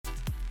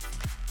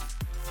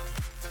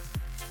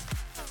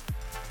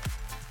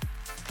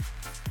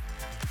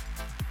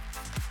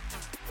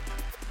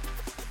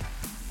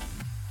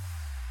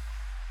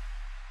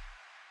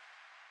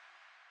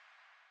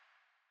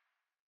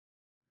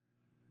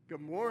Good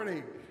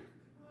morning.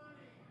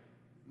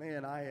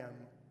 Man, I am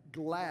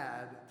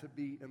glad to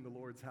be in the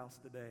Lord's house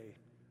today.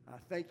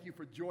 Thank you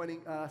for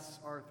joining us,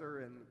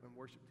 Arthur and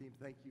worship team.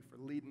 Thank you for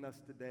leading us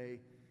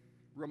today,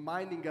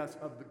 reminding us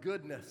of the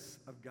goodness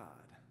of God.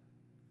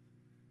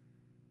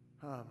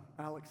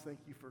 Alex, thank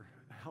you for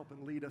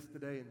helping lead us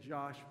today, and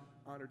Josh,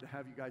 honored to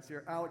have you guys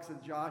here. Alex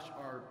and Josh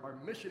are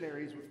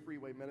missionaries with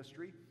Freeway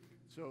Ministry.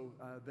 So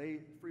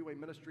Freeway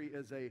Ministry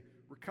is a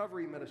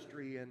recovery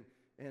ministry, and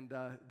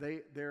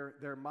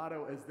their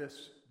motto is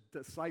this: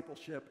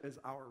 discipleship is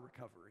our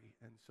recovery.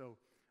 And so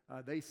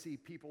they see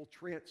people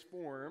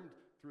transformed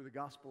through the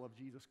gospel of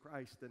Jesus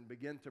Christ and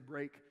begin to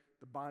break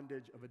the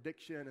bondage of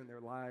addiction in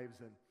their lives.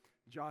 And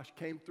Josh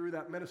came through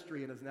that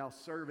ministry and is now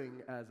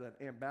serving as an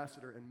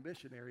ambassador and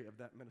missionary of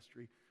that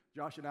ministry.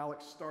 Josh and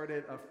Alex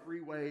started a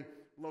Freeway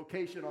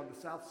location on the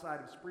south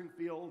side of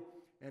Springfield,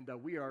 and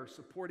we are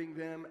supporting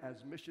them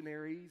as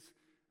missionaries.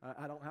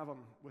 I don't have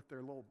them with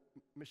their little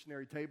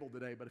missionary table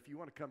today, but if you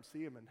want to come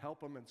see them and help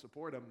them and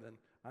support them, then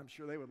I'm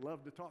sure they would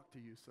love to talk to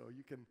you, so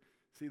you can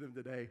see them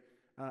today.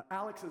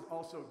 Alex is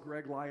also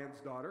Greg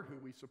Lyon's daughter,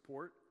 who we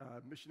support,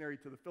 missionary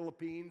to the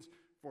Philippines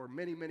for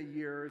many, many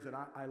years, and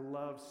I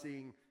love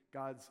seeing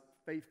God's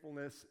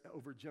faithfulness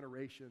over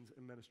generations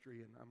in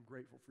ministry, and I'm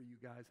grateful for you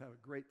guys. Have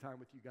a great time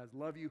with you guys.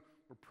 Love you.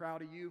 We're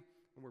proud of you,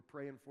 and we're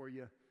praying for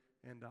you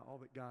and all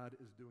that God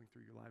is doing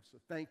through your lives. So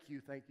thank you,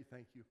 thank you,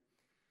 thank you.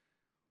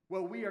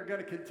 Well, we are going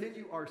to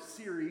continue our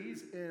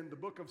series in the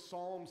book of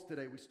Psalms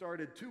today. We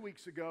started 2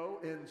 weeks ago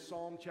in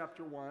Psalm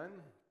chapter 1,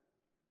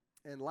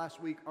 and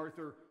last week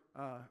Arthur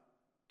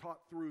taught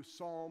through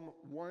Psalm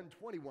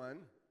 121.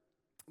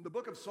 The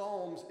book of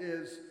Psalms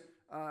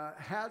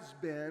has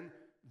been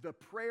the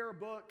prayer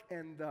book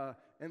and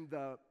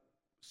the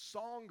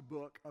song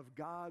book of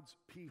God's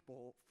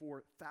people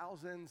for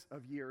thousands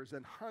of years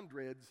and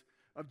hundreds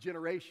of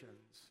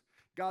generations.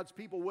 God's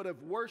people would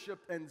have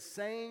worshiped and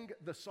sang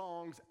the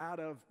songs out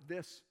of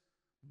this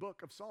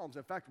book of Psalms.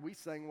 In fact, we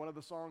sang one of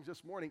the songs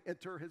this morning: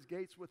 enter his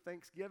gates with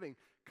thanksgiving,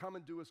 come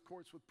into his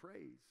courts with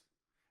praise.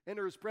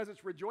 Enter his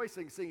presence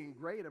rejoicing, singing,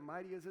 great and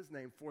mighty is his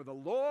name, for the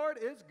Lord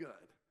is good,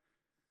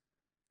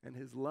 and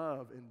his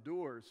love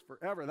endures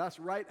forever. That's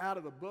right out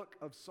of the book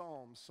of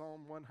Psalms,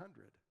 Psalm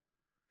 100.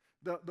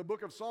 The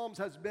book of Psalms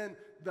has been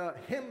the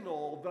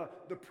hymnal,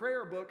 the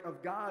prayer book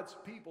of God's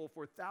people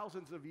for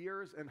thousands of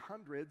years and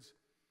hundreds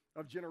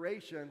of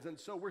generations. And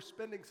so we're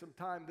spending some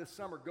time this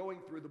summer going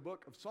through the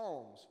book of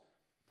Psalms.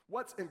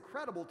 What's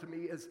incredible to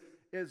me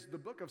is the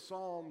book of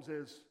Psalms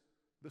is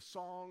the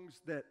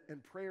songs that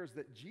and prayers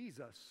that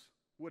Jesus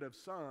would have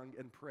sung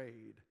and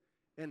prayed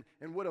and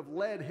would have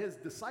led his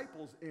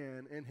disciples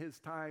in his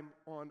time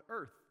on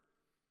earth.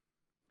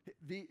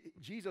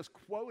 Jesus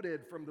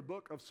quoted from the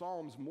book of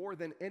Psalms more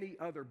than any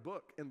other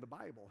book in the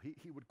Bible.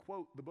 He would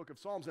quote the book of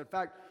Psalms. In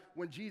fact,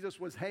 when Jesus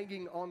was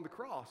hanging on the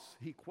cross,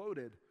 he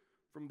quoted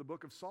from the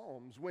book of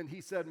Psalms. When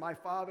he said, my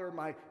Father,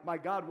 my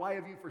God, why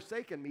have you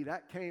forsaken me?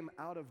 That came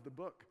out of the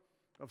book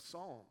of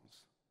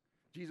Psalms.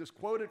 Jesus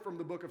quoted from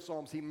the book of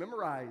Psalms. He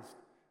memorized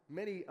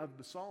many of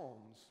the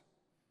Psalms.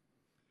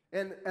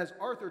 And as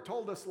Arthur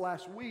told us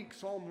last week,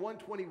 Psalm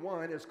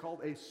 121 is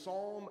called a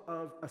psalm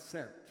of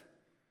ascent.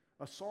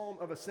 A psalm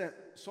of ascent.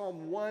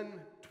 Psalm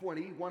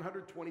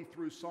 120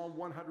 through Psalm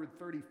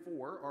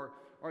 134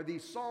 are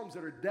these psalms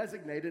that are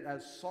designated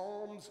as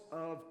psalms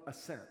of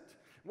ascent.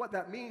 What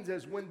that means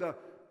is when the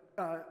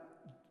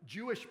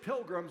Jewish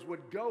pilgrims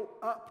would go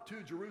up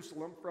to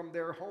Jerusalem from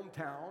their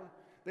hometown,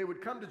 they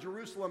would come to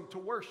Jerusalem to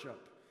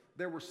worship.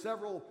 There were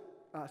several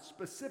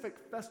specific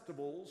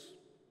festivals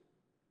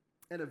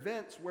and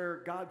events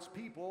where God's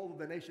people,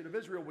 the nation of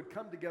Israel, would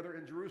come together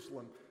in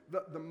Jerusalem,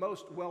 the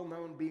most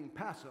well-known being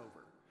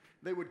Passover.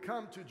 They would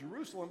come to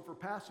Jerusalem for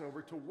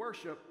Passover to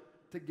worship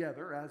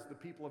together as the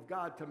people of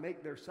God, to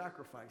make their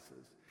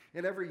sacrifices.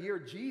 And every year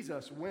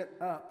Jesus went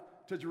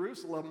up to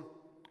Jerusalem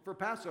for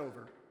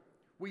Passover.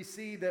 We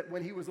see that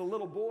when he was a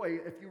little boy,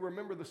 if you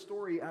remember the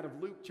story out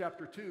of Luke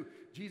chapter 2,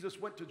 Jesus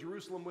went to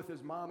Jerusalem with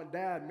his mom and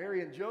dad,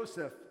 Mary and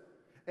Joseph,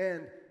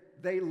 and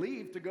they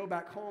leave to go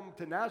back home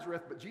to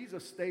Nazareth, but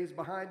Jesus stays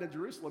behind in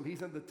Jerusalem.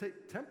 He's in the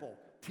temple,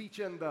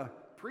 teaching the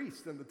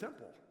priests in the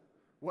temple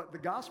what the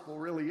gospel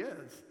really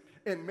is.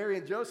 And Mary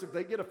and Joseph,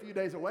 they get a few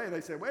days away, and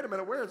they say, wait a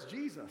minute, where's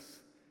Jesus?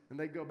 And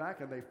they go back,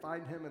 and they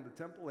find him in the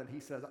temple, and he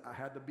says, I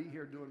had to be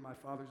here doing my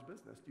Father's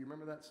business. Do you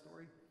remember that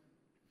story?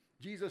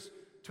 Jesus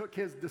took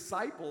his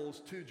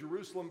disciples to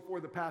Jerusalem for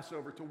the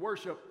Passover to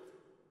worship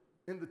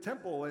in the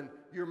temple. And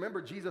you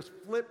remember Jesus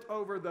flipped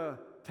over the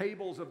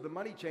tables of the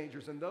money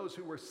changers and those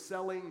who were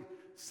selling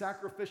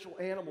sacrificial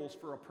animals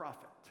for a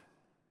profit.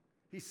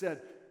 He said,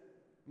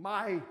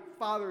 my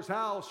Father's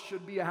house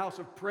should be a house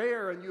of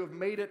prayer, and you have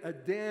made it a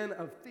den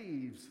of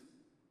thieves.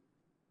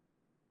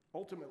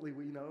 Ultimately,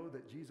 we know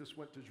that Jesus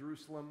went to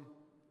Jerusalem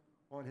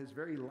on his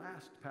very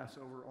last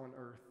Passover on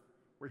earth,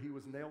 where he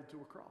was nailed to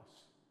a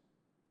cross.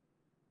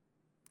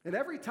 And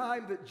every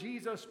time that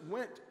Jesus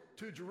went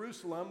to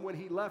Jerusalem, when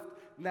he left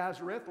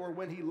Nazareth or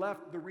when he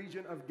left the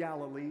region of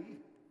Galilee,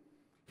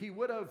 he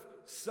would have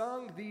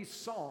sung these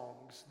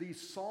songs,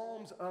 these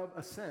psalms of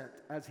ascent,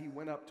 as he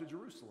went up to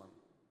Jerusalem.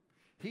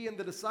 He and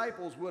the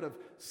disciples would have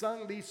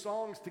sung these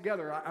songs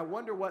together. I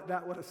wonder what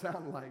that would have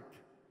sounded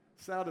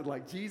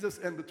like. Jesus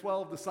and the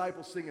 12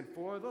 disciples singing,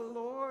 "For the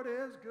Lord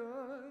is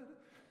good,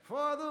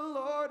 for the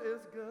Lord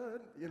is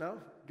good,"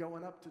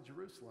 going up to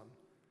Jerusalem.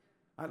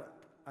 I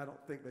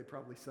don't think they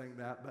probably sang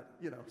that, but,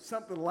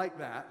 something like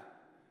that.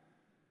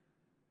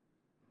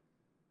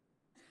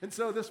 And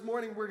so this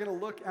morning we're going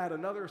to look at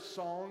another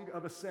song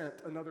of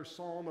ascent, another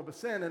psalm of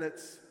ascent, and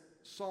it's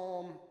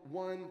Psalm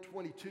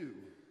 122.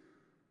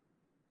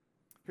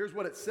 Here's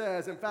what it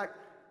says. In fact,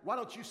 why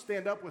don't you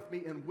stand up with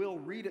me and we'll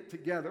read it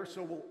together.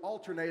 So we'll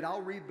alternate.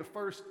 I'll read the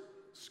first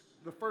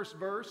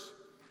verse,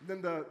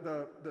 then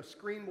the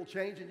screen will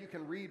change and you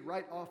can read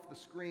right off the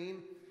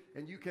screen,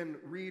 and you can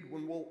read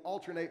when we'll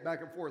alternate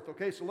back and forth.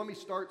 Okay, so let me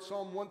start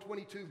Psalm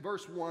 122,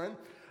 verse 1.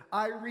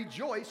 I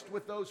rejoiced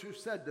with those who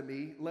said to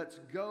me, "Let's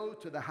go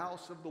to the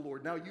house of the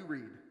Lord." Now you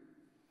read.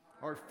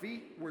 Our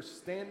feet were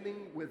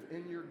standing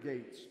within your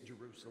gates,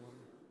 Jerusalem.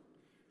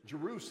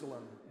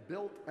 Jerusalem,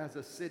 built as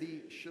a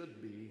city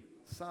should be,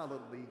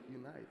 solidly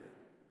united.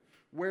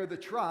 Where the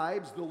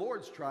tribes, the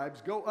Lord's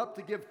tribes, go up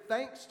to give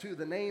thanks to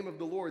the name of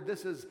the Lord.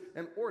 This is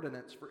an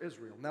ordinance for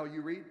Israel. Now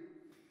you read.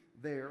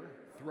 There,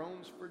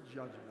 thrones for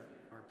judgment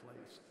are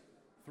placed,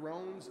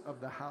 thrones of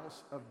the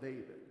house of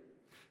David.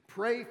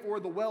 Pray for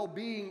the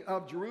well-being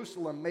of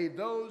Jerusalem. May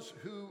those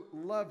who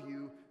love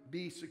you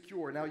be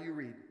secure. Now you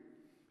read.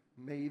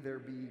 May there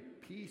be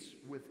peace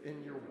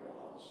within your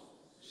walls,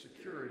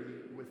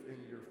 security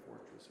within your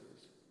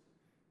fortresses.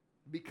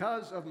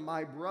 Because of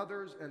my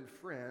brothers and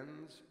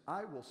friends,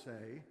 I will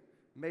say,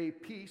 may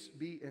peace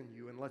be in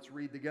you. And let's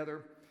read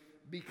together.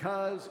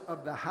 Because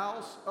of the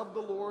house of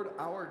the Lord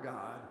our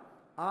God,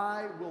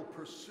 I will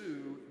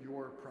pursue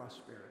your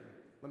prosperity.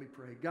 Let me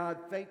pray. God,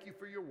 thank you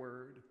for your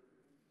word.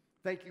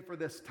 Thank you for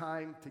this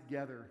time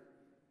together.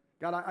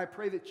 God, I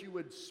pray that you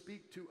would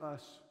speak to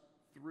us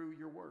through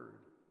your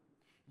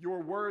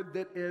word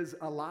that is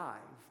alive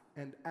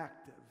and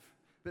active,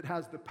 that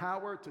has the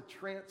power to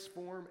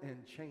transform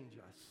and change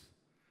us.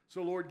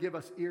 So, Lord, give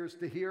us ears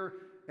to hear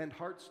and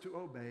hearts to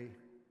obey.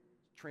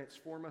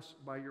 Transform us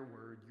by your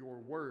word. Your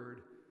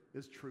word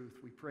is truth.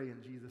 We pray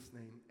in Jesus'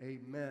 name.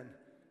 Amen.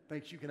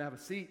 Thanks. You can have a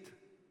seat.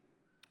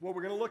 Well,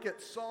 we're going to look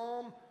at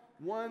Psalm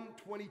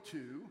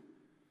 122.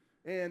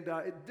 And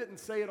it didn't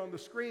say it on the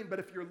screen, but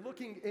if you're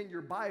looking in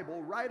your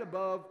Bible, right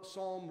above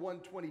Psalm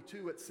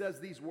 122, it says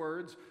these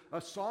words, a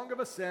song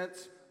of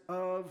ascents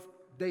of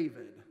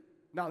David.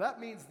 Now, that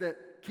means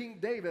that King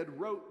David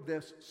wrote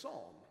this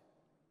psalm.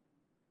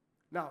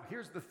 Now,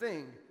 here's the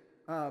thing.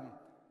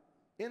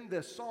 In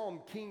this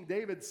psalm, King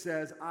David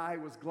says, I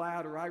was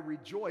glad, or I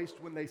rejoiced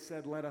when they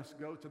said, let us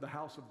go to the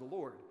house of the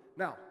Lord.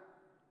 Now,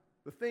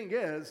 the thing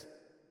is,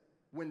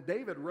 when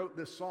David wrote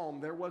this psalm,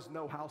 there was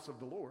no house of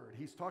the Lord.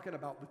 He's talking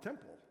about the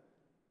temple.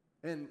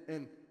 And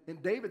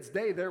in David's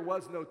day, there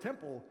was no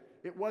temple.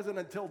 It wasn't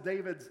until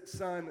David's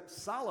son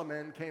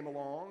Solomon came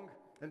along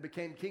and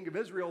became king of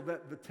Israel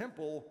that the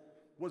temple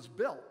was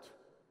built.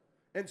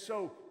 And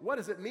so what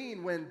does it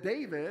mean when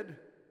David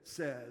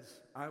says,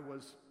 I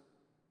was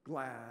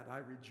glad, I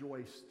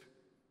rejoiced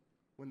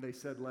when they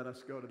said, let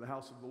us go to the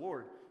house of the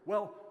Lord?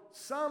 Well,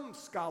 some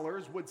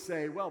scholars would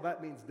say, well,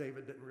 that means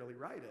David didn't really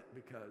write it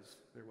because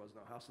there was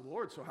no house of the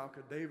Lord, so how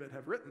could David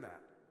have written that?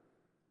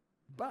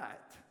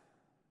 But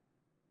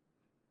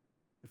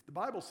if the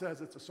Bible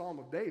says it's a psalm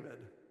of David,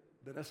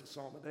 then it's a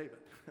psalm of David.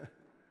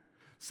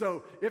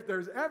 So if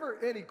there's ever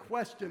any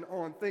question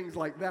on things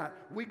like that,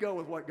 we go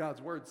with what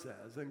God's word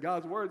says. And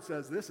God's word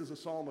says this is a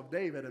psalm of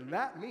David, and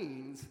that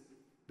means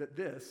that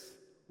this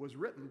was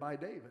written by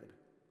David.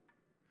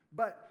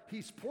 But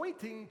he's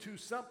pointing to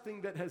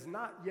something that has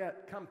not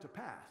yet come to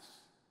pass.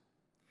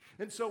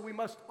 And so we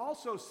must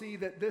also see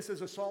that this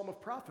is a psalm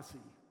of prophecy.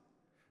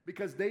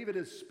 Because David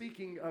is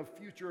speaking of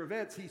future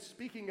events. He's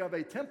speaking of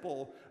a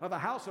temple, of a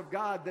house of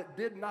God that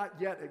did not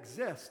yet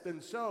exist.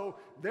 And so,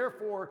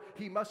 therefore,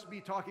 he must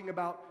be talking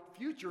about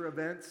future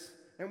events.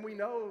 And we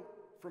know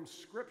from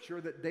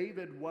Scripture that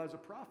David was a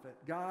prophet.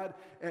 God,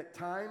 at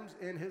times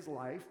in his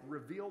life,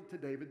 revealed to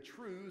David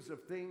truths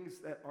of things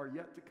that are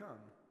yet to come.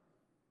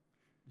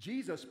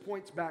 Jesus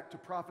points back to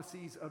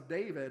prophecies of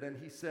David,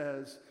 and he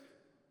says,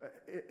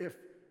 if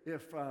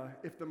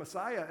the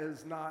Messiah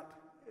is not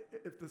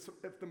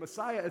if the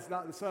Messiah is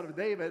not the son of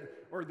David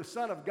or the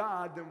son of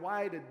God, then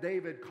why did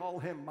David call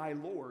him my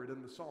Lord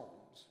in the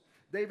Psalms?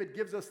 David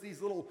gives us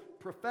these little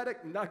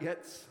prophetic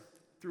nuggets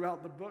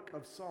throughout the book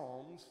of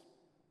Psalms.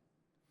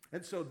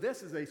 And so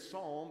this is a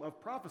psalm of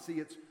prophecy.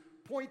 It's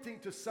pointing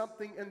to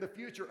something in the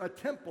future, a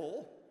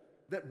temple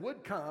that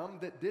would come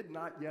that did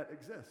not yet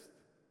exist.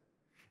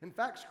 In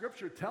fact,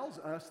 Scripture tells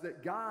us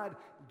that God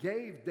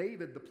gave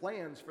David the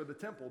plans for the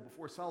temple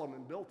before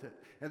Solomon built it.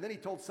 And then he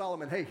told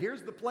Solomon, hey,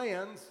 here's the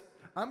plans.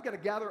 I'm going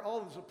to gather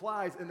all the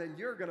supplies, and then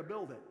you're going to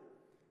build it.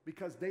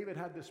 Because David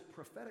had this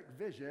prophetic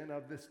vision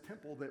of this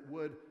temple that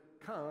would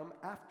come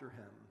after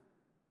him.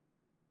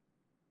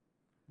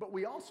 But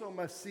we also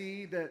must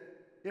see that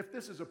if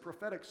this is a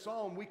prophetic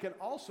psalm, we can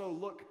also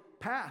look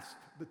past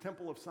the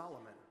Temple of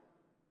Solomon.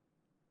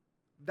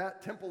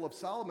 That Temple of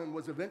Solomon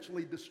was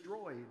eventually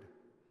destroyed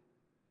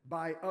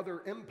by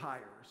other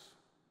empires.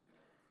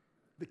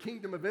 The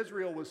kingdom of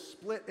Israel was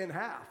split in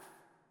half.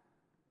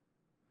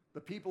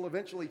 The people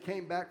eventually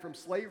came back from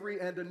slavery,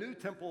 and a new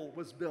temple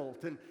was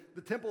built. And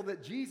the temple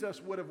that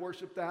Jesus would have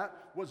worshiped at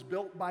was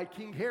built by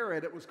King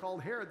Herod. It was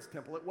called Herod's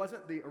temple. It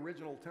wasn't the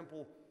original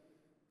temple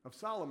of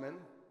Solomon.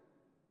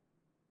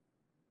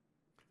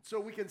 So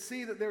we can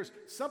see that there's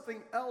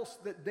something else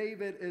that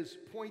David is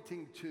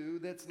pointing to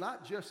that's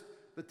not just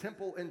the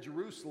temple in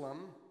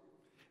Jerusalem.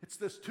 It's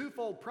this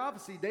twofold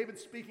prophecy.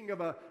 David's speaking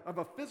of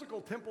a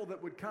physical temple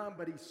that would come,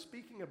 but he's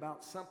speaking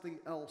about something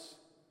else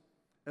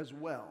as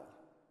well.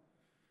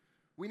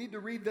 We need to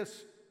read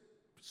this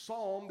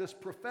psalm, this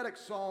prophetic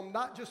psalm,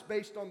 not just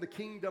based on the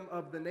kingdom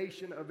of the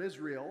nation of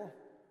Israel,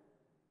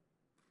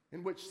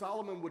 in which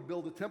Solomon would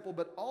build a temple,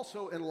 but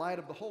also in light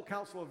of the whole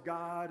counsel of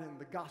God and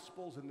the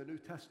Gospels and the New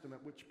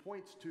Testament, which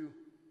points to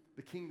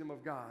the kingdom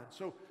of God.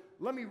 So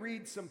let me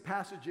read some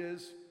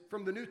passages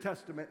from the New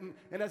Testament.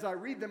 And as I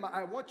read them,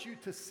 I want you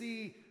to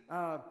see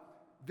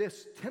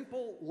this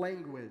temple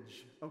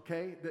language,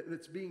 okay,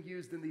 that's being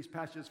used in these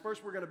passages.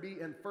 First, we're going to be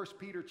in 1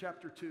 Peter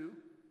chapter 2.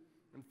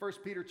 In 1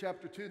 Peter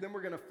chapter 2, then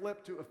we're going to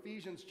flip to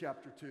Ephesians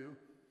chapter 2.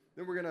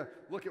 Then we're going to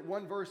look at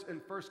one verse in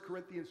 1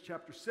 Corinthians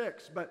chapter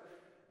 6. But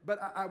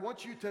I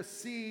want you to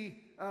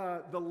see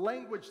the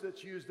language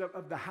that's used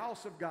of the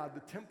house of God,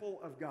 the temple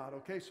of God,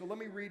 okay? So let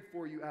me read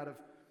for you out of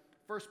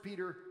 1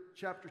 Peter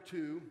chapter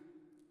 2,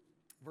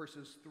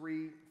 verses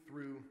 3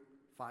 through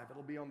 5.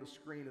 It'll be on the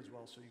screen as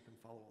well so you can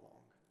follow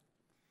along.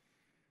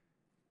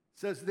 It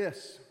says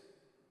this,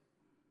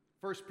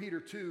 1 Peter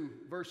 2,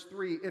 verse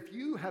 3, "If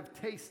you have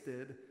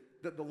tasted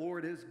that the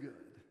Lord is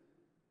good,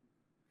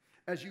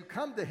 as you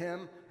come to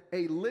him,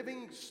 a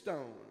living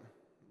stone,"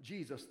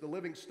 Jesus, the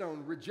living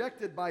stone,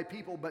 "rejected by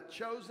people but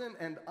chosen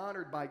and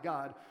honored by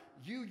God,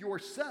 you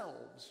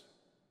yourselves,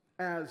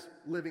 as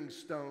living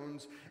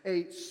stones,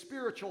 a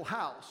spiritual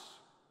house,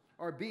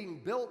 are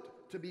being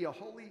built to be a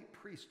holy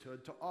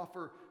priesthood, to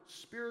offer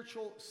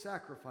spiritual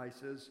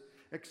sacrifices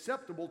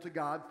acceptable to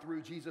God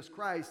through Jesus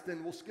Christ."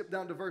 And we'll skip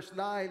down to verse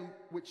 9,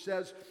 which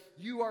says,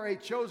 "You are a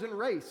chosen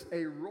race,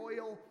 a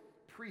royal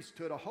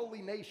priesthood, a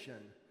holy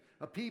nation,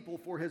 a people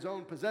for his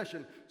own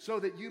possession, so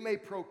that you may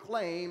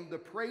proclaim the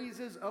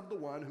praises of the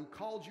one who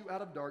called you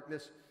out of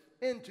darkness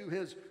into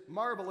his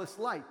marvelous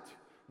light.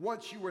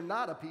 Once you were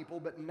not a people,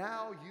 but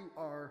now you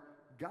are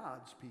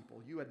God's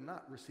people. You had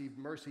not received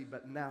mercy,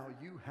 but now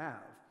you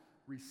have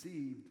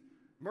received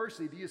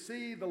mercy." Do you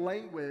see the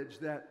language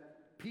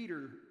that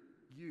Peter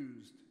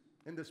used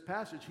in this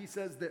passage? He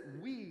says that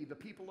we, the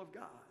people of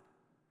God,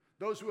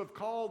 those who have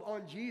called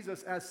on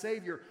Jesus as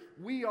Savior,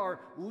 we are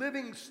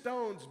living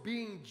stones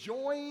being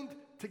joined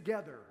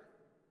together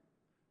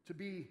to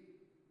be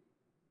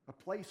a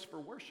place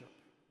for worship.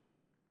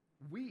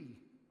 We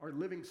are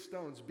living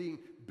stones being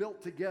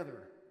built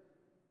together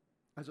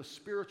as a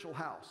spiritual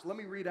house. Let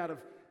me read out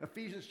of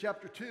Ephesians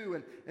chapter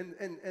 2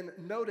 and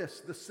notice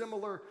the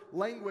similar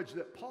language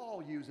that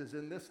Paul uses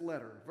in this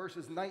letter,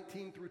 verses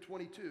 19 through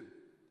 22.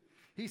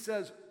 He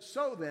says,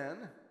 "So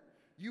then,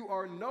 you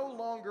are no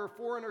longer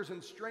foreigners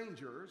and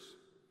strangers,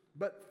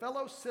 but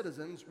fellow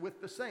citizens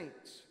with the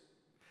saints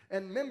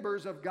and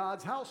members of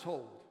God's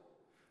household,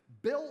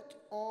 built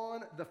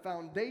on the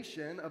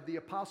foundation of the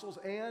apostles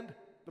and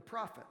the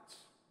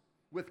prophets,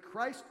 with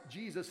Christ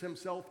Jesus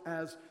himself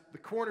as the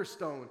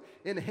cornerstone.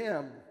 In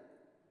him,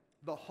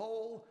 the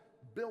whole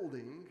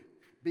building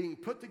being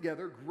put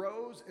together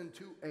grows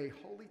into a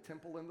holy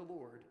temple in the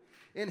Lord.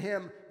 In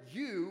him,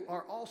 you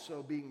are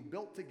also being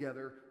built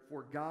together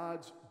for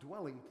God's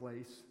dwelling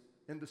place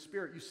in the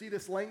Spirit." You see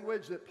this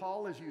language that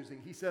Paul is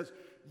using. He says,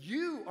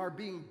 you are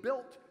being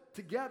built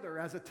together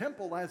as a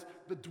temple, as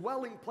the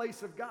dwelling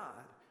place of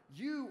God.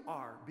 You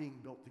are being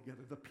built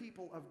together. The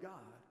people of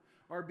God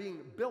are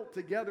being built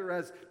together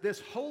as this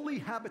holy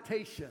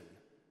habitation,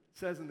 it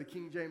says in the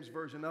King James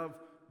Version, of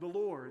the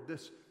Lord,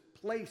 this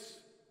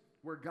place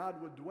where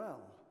God would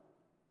dwell.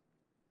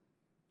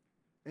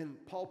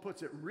 And Paul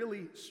puts it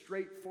really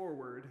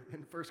straightforward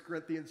in 1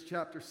 Corinthians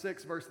chapter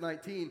 6, verse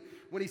 19,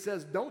 when he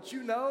says, "Don't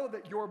you know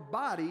that your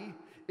body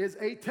is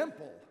a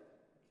temple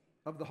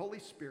of the Holy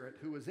Spirit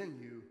who is in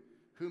you,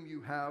 whom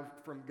you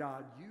have from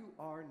God? You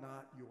are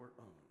not your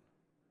own."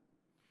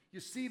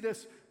 You see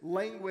this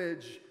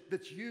language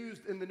that's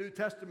used in the New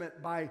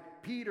Testament by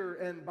Peter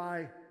and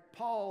by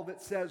Paul that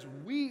says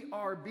we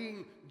are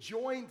being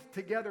joined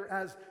together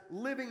as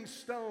living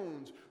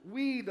stones.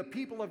 We, the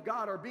people of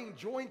God, are being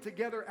joined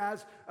together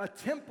as a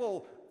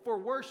temple for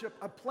worship,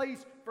 a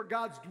place for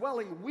God's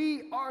dwelling.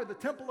 We are the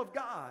temple of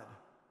God.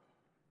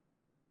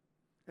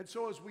 And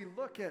so as we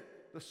look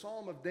at the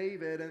Psalm of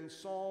David and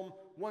Psalm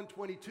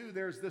 122,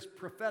 there's this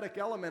prophetic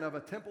element of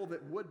a temple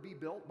that would be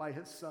built by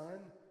his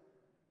son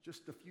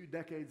just a few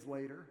decades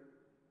later,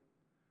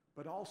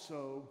 but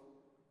also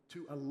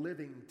to a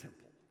living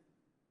temple,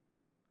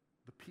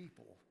 the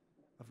people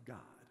of God,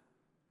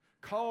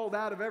 called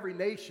out of every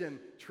nation,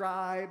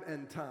 tribe,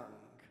 and tongue,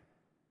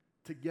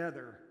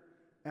 together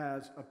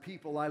as a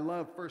people. I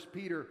love 1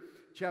 Peter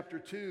chapter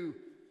 2,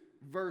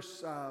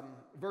 verse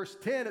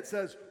 10. It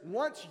says,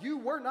 once you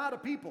were not a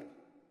people.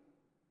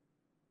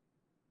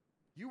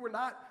 You were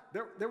not,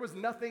 there was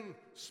nothing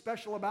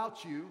special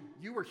about you.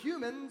 You were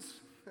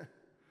humans,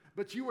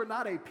 but you were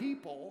not a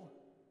people.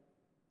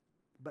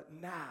 But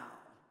now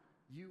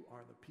you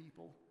are the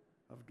people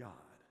of God.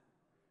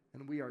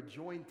 And we are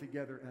joined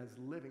together as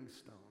living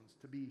stones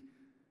to be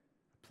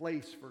a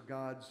place for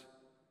God's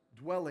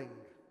dwelling.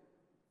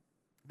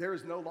 There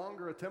is no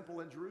longer a temple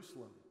in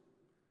Jerusalem.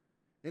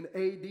 In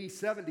AD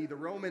 70, the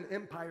Roman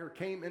Empire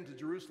came into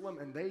Jerusalem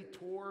and they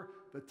tore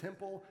the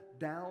temple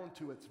down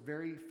to its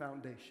very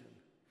foundation.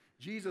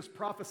 Jesus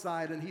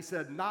prophesied and he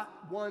said,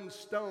 not one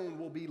stone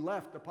will be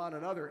left upon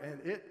another, and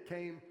it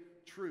came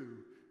true.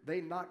 They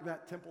knocked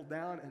that temple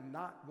down and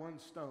not one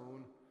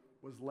stone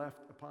was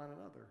left upon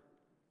another.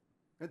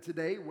 And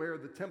today, where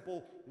the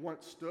temple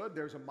once stood,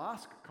 there's a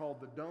mosque called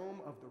the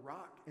Dome of the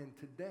Rock, and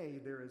today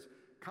there is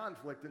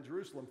conflict in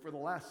Jerusalem. For the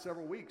last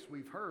several weeks,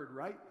 we've heard,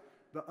 right?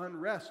 The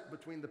unrest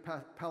between the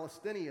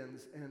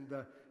Palestinians and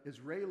the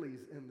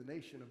Israelis in the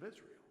nation of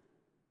Israel.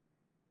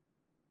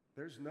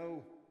 There's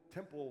no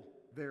temple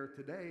there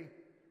today.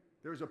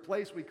 There's a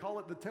place, we call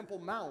it the Temple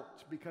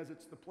Mount, because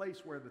it's the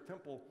place where the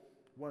temple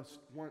was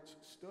once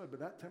stood, but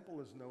that temple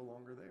is no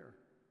longer there.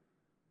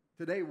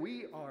 Today,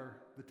 we are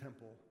the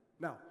temple.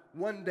 Now,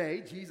 one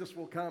day, Jesus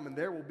will come and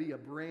there will be a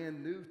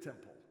brand new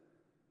temple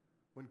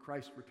when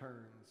Christ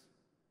returns.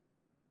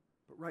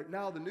 But right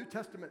now, the New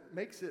Testament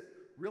makes it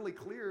really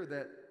clear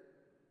that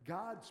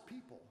God's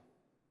people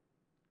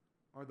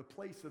are the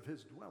place of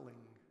his dwelling,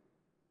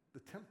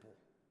 the temple.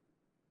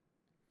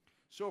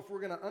 So if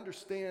we're going to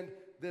understand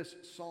this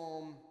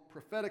psalm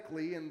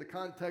prophetically in the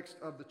context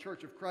of the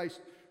Church of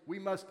Christ, we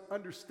must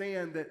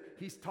understand that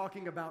he's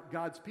talking about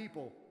God's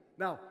people.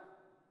 Now,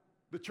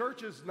 the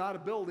church is not a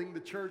building, the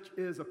church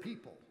is a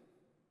people,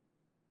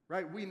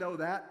 right? We know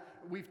that.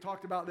 We've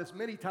talked about this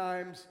many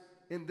times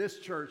in this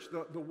church.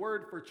 The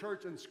word for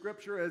church in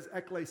Scripture is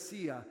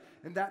ecclesia,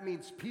 and that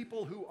means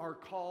people who are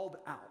called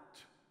out.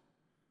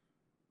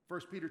 1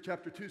 Peter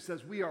chapter 2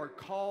 says we are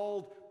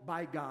called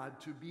by God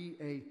to be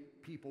a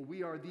people.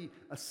 We are the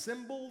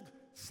assembled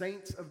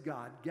saints of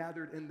God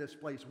gathered in this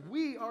place.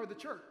 We are the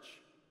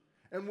church.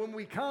 And when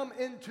we come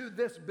into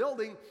this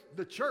building,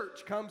 the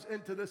church comes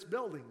into this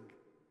building.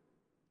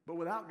 But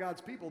without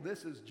God's people,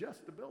 this is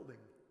just a building.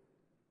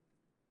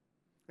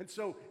 And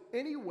so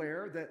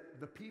anywhere that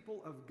the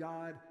people of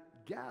God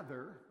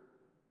gather,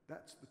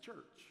 that's the church.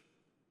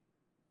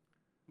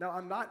 Now,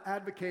 I'm not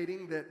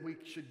advocating that we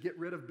should get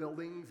rid of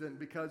buildings, and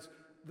because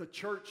the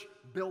church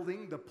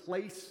building, the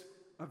place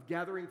of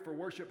gathering for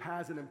worship,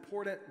 has an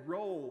important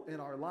role in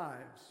our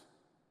lives.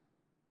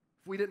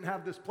 If we didn't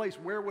have this place,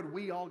 where would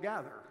we all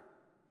gather?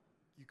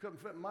 You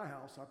couldn't fit in my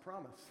house, I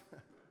promise.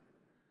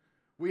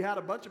 We had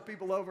a bunch of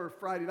people over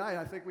Friday night.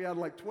 I think we had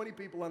like 20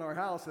 people in our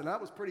house, and that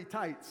was pretty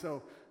tight.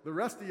 So the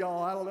rest of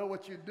y'all, I don't know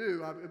what you'd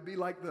do. It'd be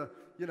like the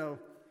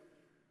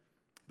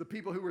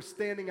people who were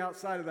standing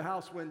outside of the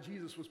house when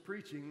Jesus was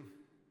preaching.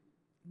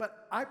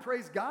 But I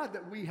praise God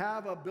that we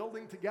have a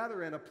building to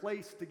gather in, a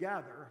place to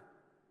gather.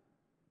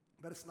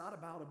 But it's not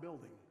about a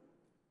building.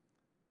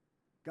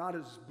 God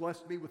has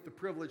blessed me with the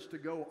privilege to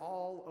go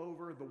all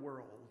over the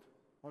world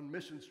on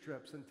missions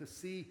trips and to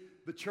see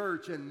the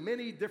church in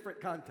many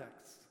different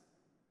contexts.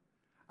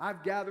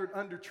 I've gathered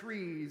under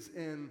trees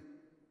in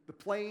the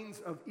plains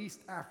of East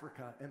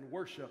Africa and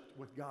worshiped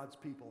with God's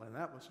people, and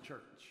that was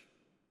church.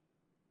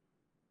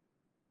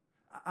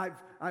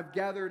 I've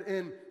gathered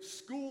in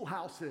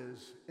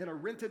schoolhouses in a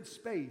rented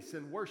space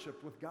and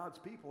worshiped with God's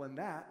people, and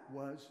that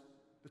was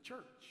the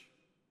church.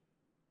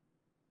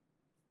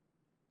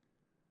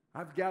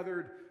 I've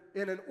gathered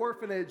in an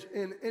orphanage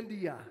in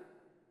India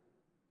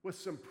with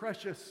some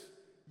precious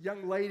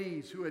young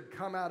ladies who had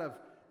come out of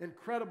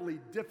incredibly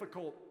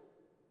difficult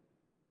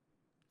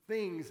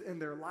things in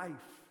their life.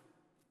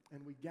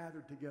 And we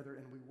gathered together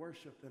and we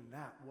worshiped, and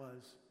that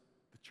was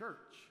the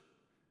church,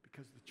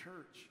 because the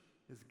church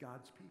is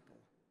God's people.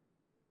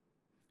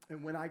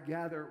 And when I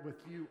gather with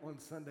you on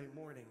Sunday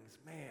mornings,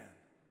 man,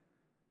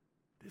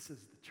 this is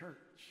the church.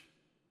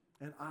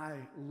 And I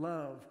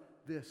love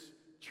this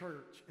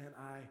church, and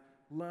I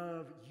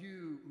love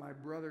you, my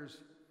brothers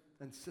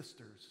and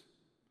sisters.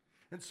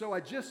 And so I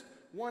just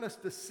want us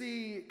to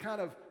see kind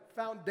of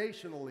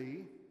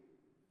foundationally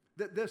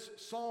that this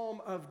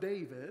Psalm of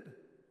David,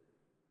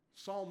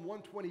 Psalm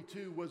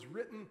 122, was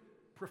written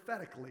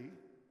prophetically,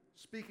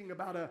 speaking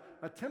about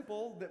a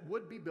temple that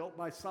would be built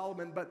by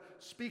Solomon, but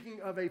speaking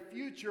of a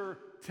future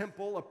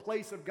temple, a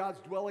place of God's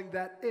dwelling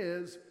that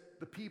is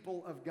the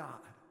people of God.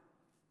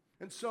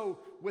 And so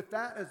with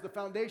that as the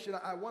foundation,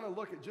 I want to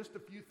look at just a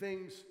few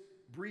things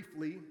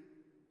briefly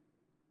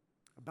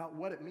about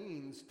what it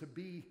means to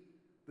be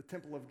the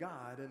temple of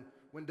God. And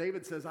when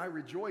David says, I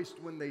rejoiced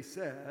when they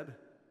said,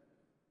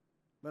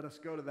 let us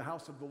go to the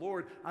house of the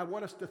Lord, I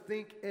want us to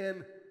think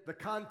in the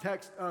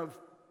context of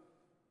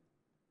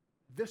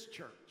this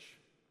church,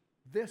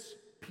 This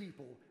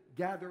people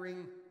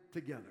gathering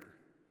together.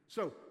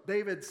 So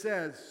David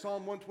says,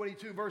 Psalm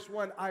 122, verse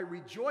 1, I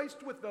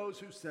rejoiced with those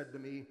who said to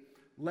me,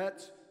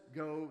 let's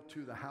go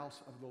to the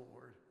house of the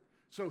Lord.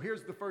 So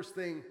here's the first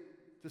thing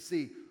to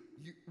see.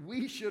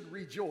 We should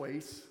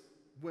rejoice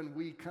when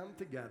we come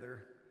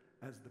together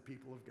as the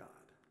people of God.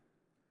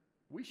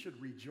 We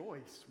should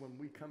rejoice when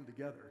we come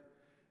together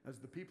as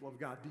the people of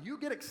God. Do you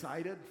get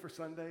excited for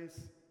Sundays?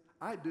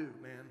 I do,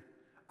 man.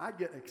 I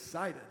get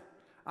excited.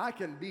 I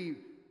can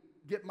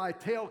get my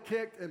tail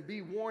kicked and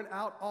be worn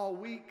out all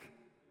week.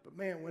 But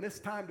man, when it's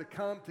time to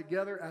come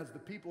together as the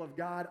people of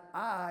God,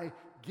 I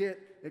get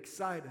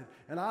excited.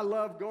 And I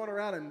love going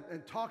around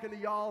and talking to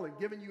y'all and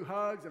giving you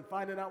hugs and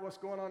finding out what's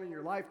going on in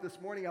your life. This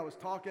morning I was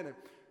talking and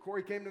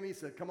Corey came to me and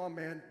said, come on,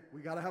 man,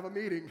 we got to have a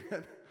meeting.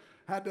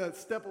 Had to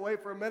step away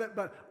for a minute,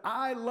 but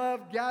I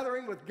love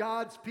gathering with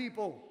God's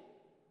people.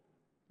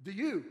 Do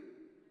you?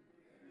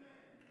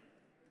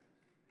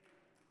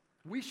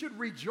 We should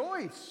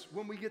rejoice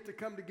when we get to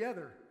come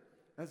together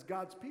as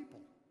God's people.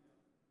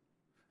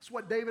 That's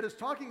what David is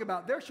talking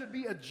about. There should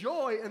be a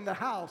joy in the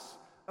house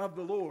of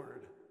the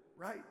Lord,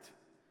 right?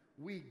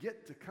 We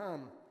get to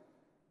come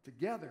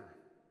together.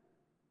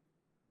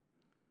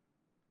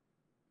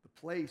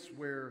 The place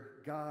where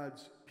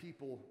God's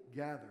people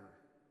gather.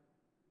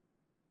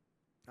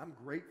 I'm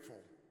grateful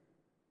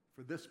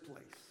for this place.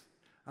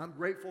 I'm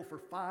grateful for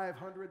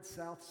 500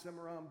 South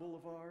Cimarron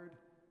Boulevard.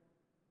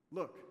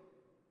 Look,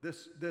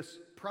 this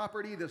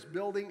property, this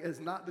building is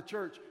not the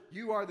church.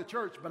 You are the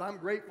church, but I'm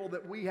grateful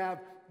that we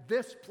have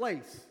this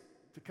place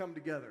to come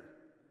together.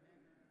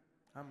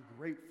 I'm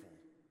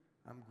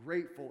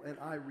grateful, and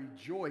I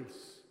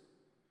rejoice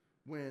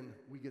when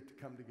we get to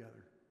come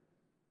together.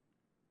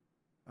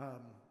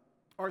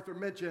 Arthur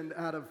mentioned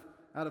out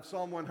of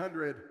Psalm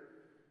 100,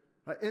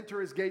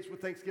 enter his gates with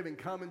thanksgiving,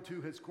 come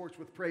into his courts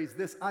with praise.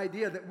 This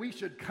idea that we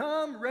should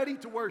come ready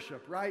to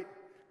worship, right?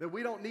 That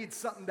we don't need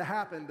something to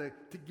happen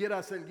to get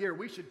us in gear.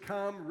 We should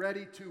come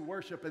ready to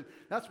worship. And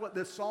that's what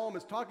this psalm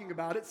is talking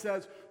about. It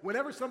says,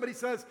 whenever somebody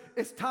says,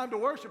 it's time to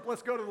worship,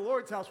 let's go to the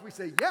Lord's house, we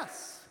say,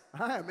 yes,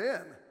 I am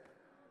in.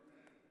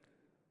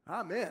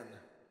 I'm in.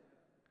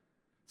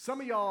 Some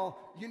of y'all,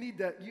 you need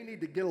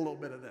to get a little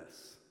bit of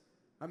this.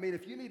 I mean,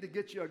 if you need to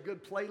get you a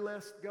good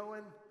playlist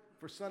going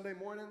for Sunday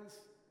mornings,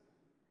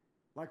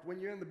 like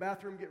when you're in the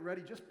bathroom getting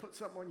ready, just put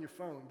something on your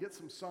phone. Get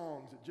some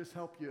songs that just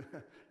help you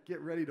get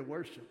ready to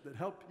worship, that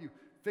help you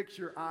fix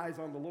your eyes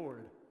on the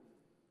Lord.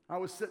 I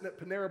was sitting at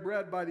Panera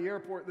Bread by the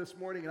airport this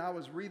morning, and I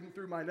was reading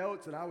through my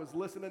notes, and I was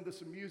listening to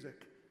some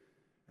music.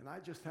 And I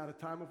just had a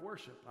time of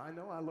worship. I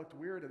know I looked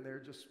weird in there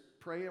just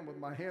praying with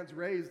my hands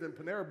raised in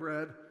Panera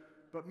Bread,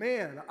 but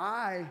man,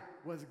 I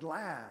was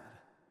glad.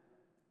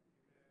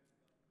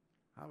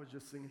 I was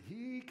just singing,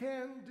 He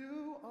can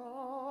do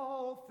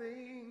all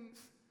things.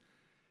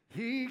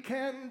 He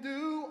can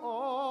do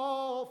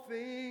all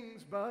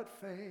things but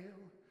fail,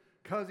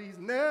 'cause He's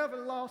never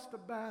lost a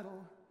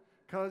battle,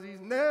 'cause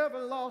He's never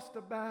lost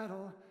a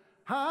battle.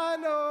 I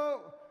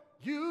know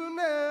you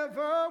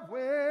never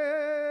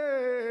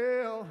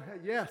will.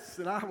 Yes,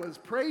 and I was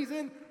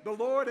praising the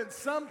Lord, and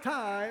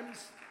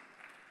sometimes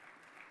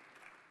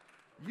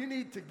you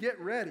need to get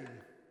ready,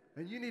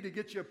 and you need to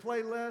get you a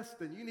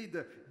playlist, and you need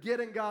to get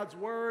in God's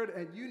Word,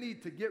 and you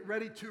need to get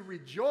ready to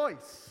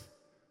rejoice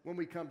when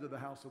we come to the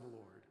house of the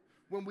Lord.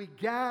 When we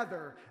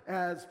gather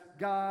as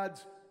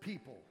God's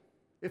people.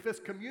 If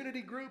it's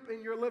community group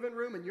in your living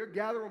room and you're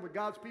gathering with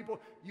God's people,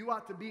 you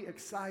ought to be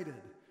excited.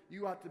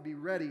 You ought to be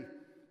ready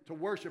to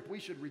worship. We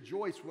should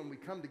rejoice when we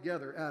come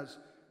together as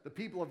the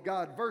people of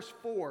God. Verse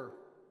 4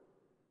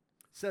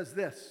 says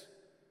this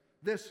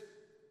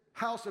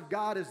house of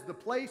God is the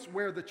place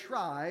where the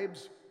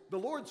tribes, the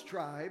Lord's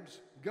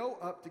tribes, go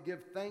up to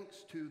give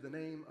thanks to the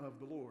name of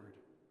the Lord.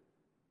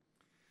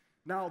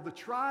 Now, the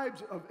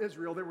tribes of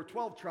Israel, there were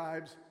 12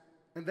 tribes,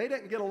 and they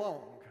didn't get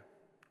along.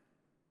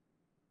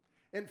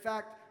 In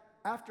fact,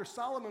 after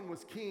Solomon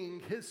was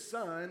king, his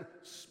son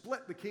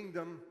split the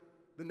kingdom,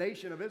 the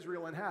nation of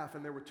Israel, in half.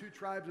 And there were 2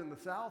 tribes in the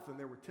south, and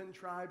there were 10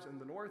 tribes in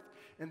the north.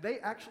 And they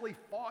actually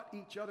fought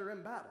each other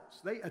in battles.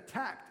 They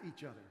attacked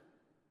each other.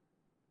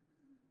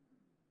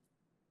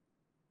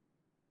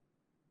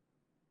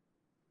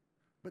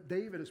 But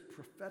David is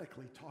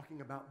prophetically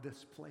talking about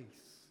this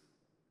place,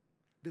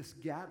 this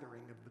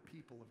gathering of the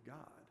people of God,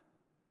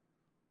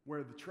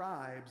 where the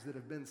tribes that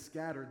have been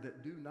scattered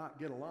that do not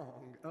get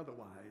along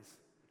otherwise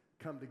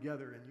come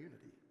together in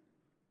unity.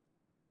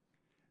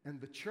 And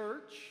the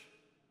church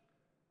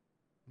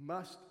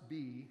must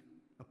be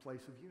a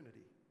place of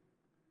unity.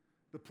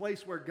 The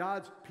place where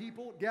God's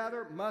people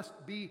gather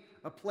must be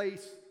a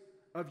place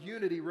of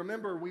unity.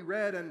 Remember, we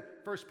read in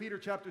 1 Peter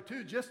chapter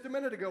 2 just a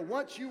minute ago,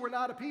 once you were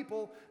not a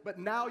people, but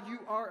now you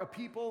are a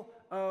people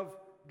of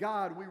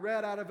God. We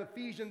read out of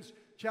Ephesians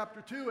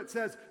chapter 2, it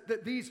says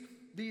that these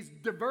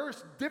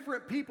diverse,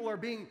 different people are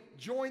being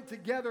joined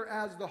together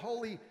as the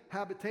holy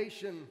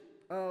habitation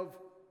of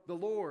the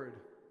Lord.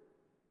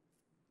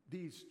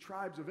 These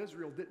tribes of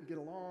Israel didn't get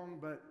along,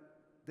 but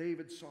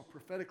David saw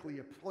prophetically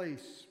a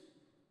place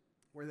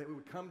where they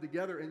would come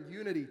together in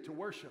unity to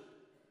worship.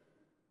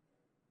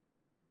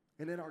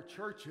 And in our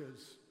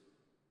churches,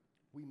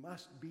 we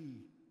must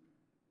be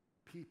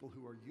people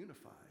who are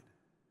unified.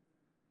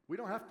 We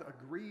don't have to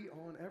agree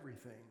on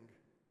everything.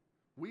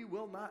 We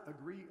will not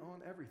agree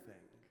on everything.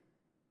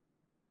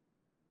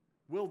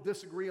 We'll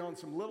disagree on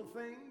some little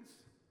things.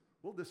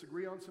 We'll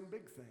disagree on some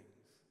big things.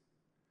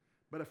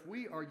 But if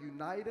we are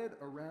united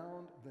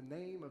around the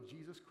name of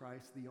Jesus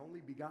Christ, the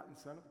only begotten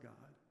Son of God,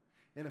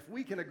 and if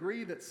we can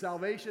agree that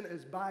salvation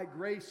is by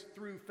grace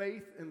through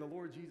faith in the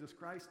Lord Jesus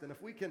Christ, and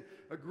if we can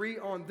agree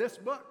on this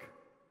book,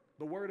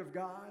 the Word of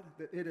God,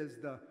 that it is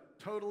the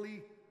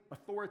totally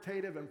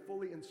authoritative and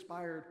fully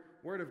inspired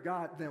Word of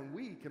God, then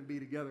we can be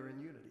together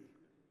in unity.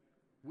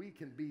 We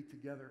can be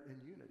together in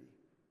unity.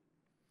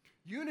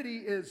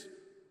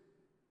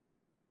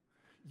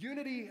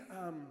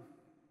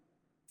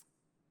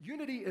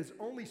 Unity is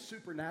only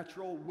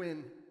supernatural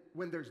when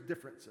there's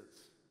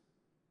differences.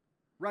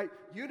 Right?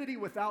 Unity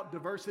without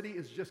diversity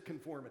is just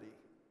conformity.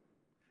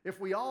 If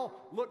we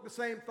all looked the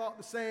same, thought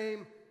the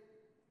same,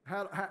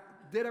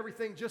 did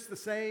everything just the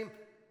same,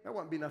 there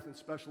wouldn't be nothing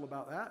special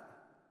about that.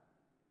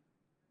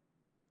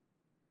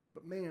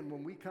 But man,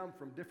 when we come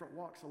from different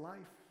walks of life,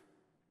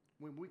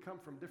 when we come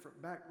from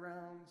different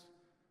backgrounds,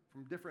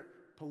 from different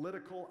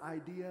political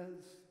ideas,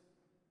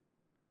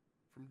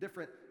 from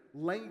different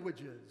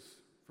languages,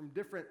 from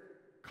different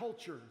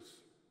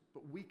cultures,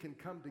 but we can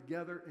come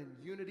together in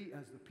unity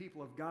as the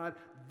people of God,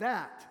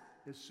 that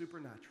is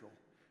supernatural.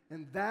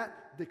 And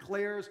that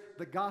declares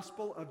the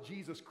gospel of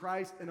Jesus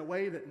Christ in a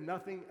way that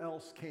nothing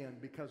else can,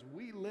 because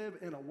we live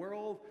in a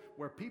world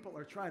where people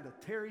are trying to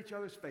tear each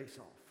other's face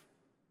off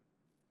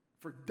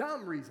for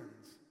dumb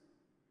reasons.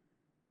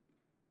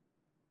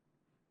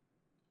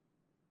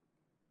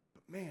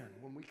 But man,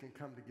 when we can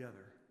come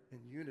together in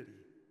unity,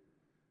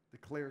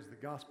 declares the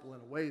gospel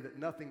in a way that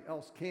nothing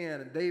else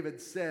can. And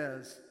David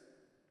says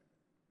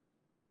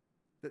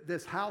that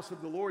this house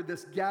of the Lord,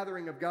 this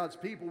gathering of God's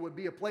people, would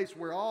be a place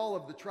where all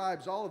of the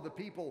tribes, all of the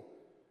people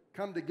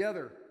come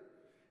together.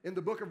 In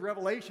the book of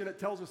Revelation, it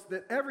tells us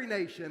that every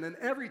nation and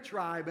every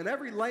tribe and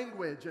every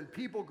language and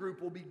people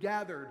group will be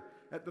gathered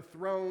at the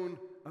throne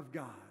of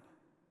God.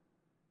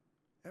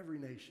 Every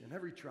nation,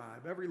 every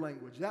tribe, every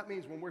language. That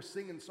means when we're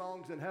singing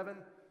songs in heaven,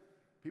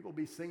 people will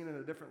be singing in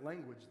a different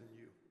language than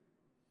you.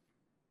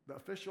 The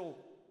official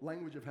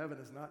language of heaven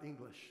is not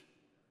English,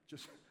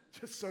 just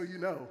so you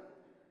know.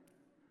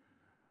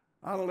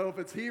 I don't know if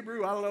it's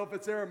Hebrew, I don't know if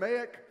it's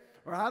Aramaic,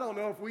 or I don't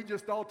know if we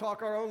just all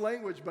talk our own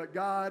language, but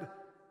God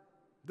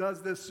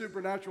does this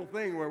supernatural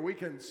thing where we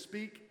can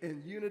speak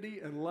in unity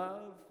and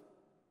love.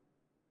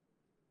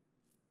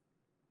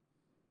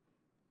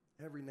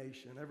 Every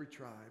nation, every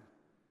tribe,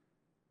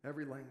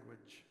 every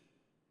language.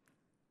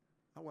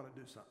 I want to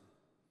do something.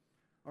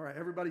 All right,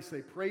 everybody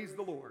say, praise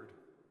the Lord.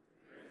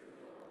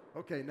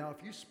 Okay, now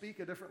if you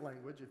speak a different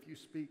language, if you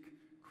speak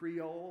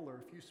Creole,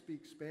 or if you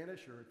speak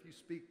Spanish, or if you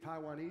speak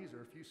Taiwanese,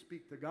 or if you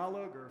speak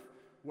Tagalog, or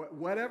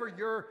whatever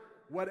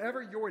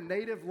your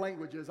native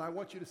language is, I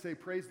want you to say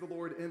praise the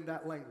Lord in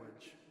that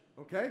language.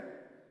 Okay?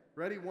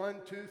 Ready?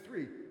 1, 2,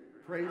 3.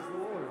 Praise the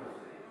Lord.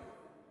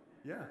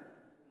 Yeah.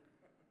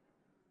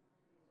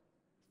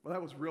 Well,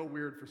 that was real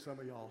weird for some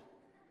of y'all.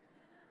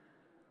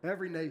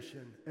 Every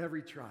nation,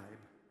 every tribe,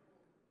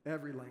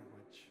 every language.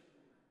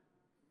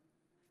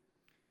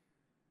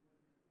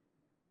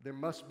 There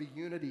must be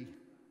unity.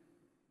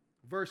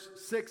 Verse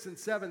 6 and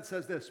 7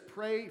 says this: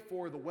 pray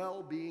for the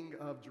well-being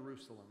of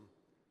Jerusalem.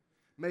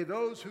 May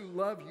those who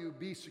love you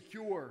be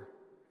secure.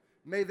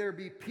 May there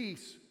be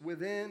peace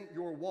within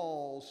your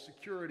walls,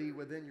 security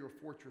within your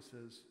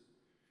fortresses.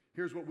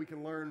 Here's what we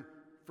can learn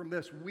from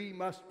this. We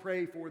must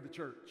pray for the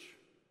church.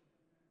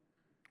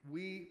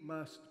 We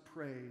must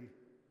pray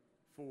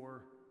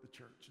for the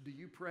church. Do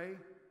you pray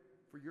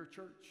for your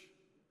church?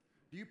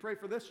 Do you pray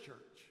for this church?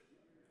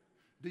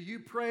 Do you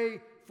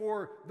pray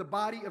for the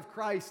body of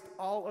Christ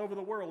all over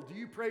the world? Do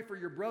you pray for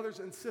your brothers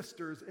and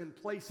sisters in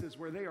places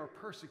where they are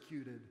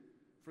persecuted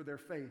for their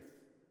faith?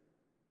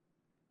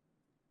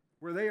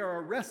 Where they are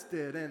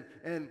arrested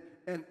and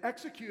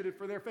executed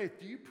for their faith?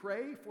 Do you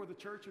pray for the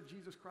church of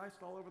Jesus Christ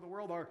all over the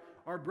world?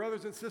 Our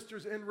brothers and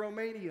sisters in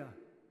Romania.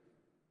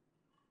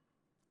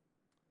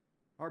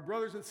 Our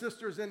brothers and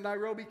sisters in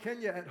Nairobi,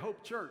 Kenya at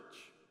Hope Church.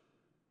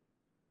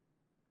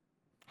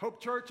 Hope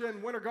Church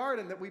in Winter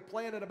Garden that we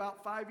planted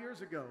about 5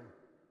 years ago.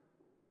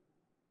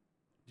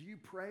 Do you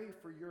pray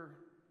for your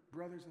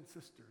brothers and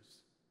sisters?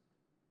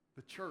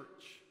 The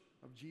church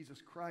of Jesus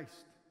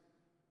Christ.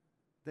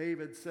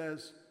 David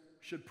says,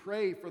 should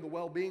pray for the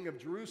well-being of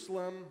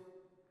Jerusalem,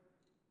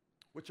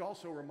 which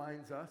also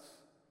reminds us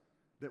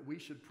that we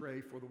should pray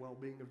for the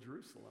well-being of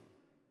Jerusalem.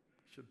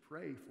 We should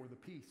pray for the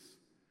peace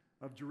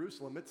of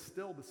Jerusalem. It's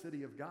still the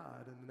city of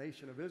God, and the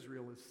nation of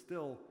Israel is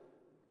still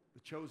the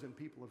chosen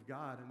people of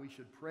God, and we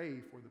should pray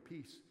for the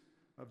peace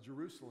of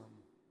Jerusalem.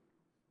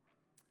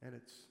 And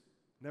it's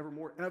never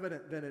more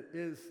evident than it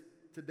is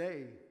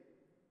today.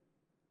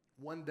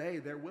 One day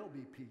there will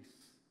be peace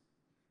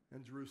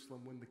in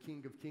Jerusalem when the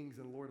King of Kings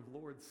and Lord of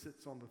Lords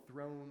sits on the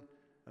throne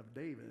of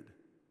David.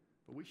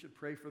 But we should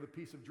pray for the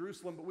peace of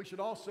Jerusalem, but we should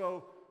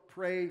also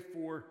pray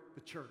for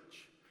the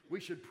church. We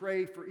should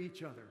pray for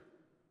each other.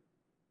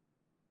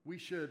 We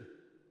should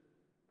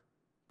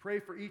pray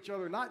for each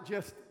other, not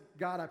just,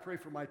 God, I pray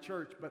for my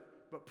church,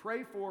 but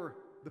pray for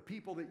the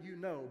people that you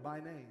know by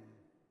name.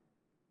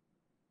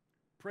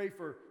 Pray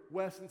for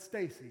Wes and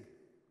Stacy,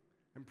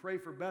 and pray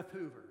for Beth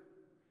Hoover,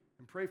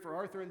 and pray for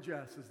Arthur and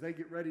Jess as they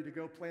get ready to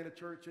go plant a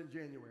church in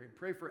January, and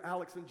pray for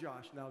Alex and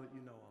Josh now that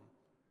you know them.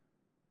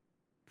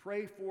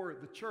 Pray for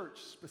the church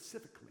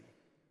specifically,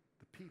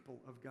 the people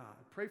of God.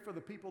 Pray for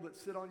the people that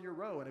sit on your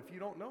row, and if you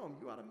don't know them,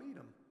 you ought to meet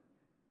them.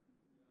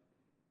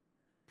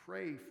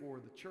 Pray for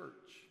the church.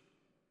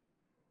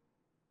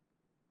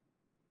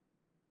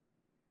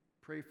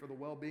 Pray for the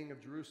well-being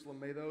of Jerusalem.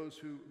 May those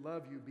who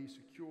love you be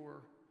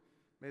secure.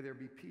 May there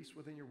be peace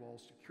within your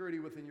walls, security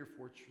within your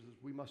fortresses.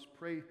 We must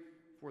pray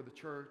for the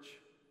church.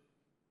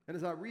 And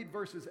as I read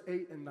verses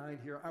 8 and 9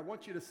 here, I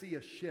want you to see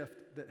a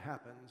shift that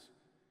happens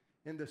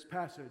in this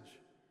passage.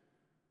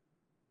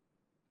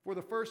 For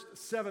the first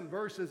 7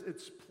 verses,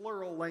 it's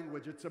plural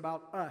language. It's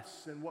about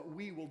us and what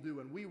we will do,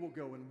 and we will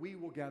go, and we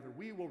will gather,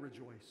 we will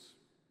rejoice.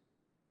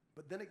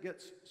 But then it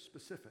gets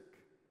specific,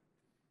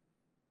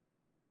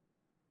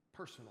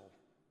 personal.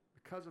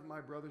 Because of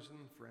my brothers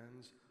and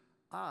friends,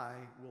 I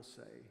will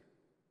say,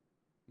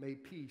 may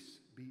peace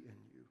be in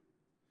you.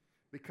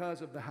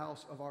 Because of the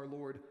house of our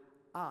Lord,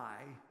 I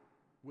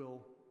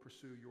will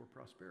pursue your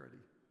prosperity.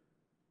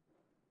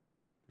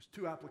 There's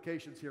 2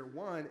 applications here.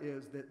 One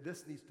is that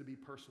this needs to be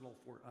personal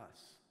for us,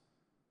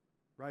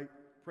 right?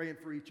 Praying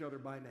for each other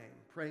by name.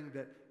 Praying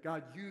that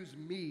God use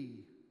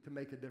me to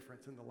make a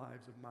difference in the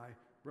lives of my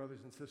brothers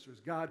and sisters.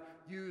 God,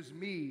 use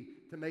me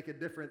to make a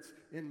difference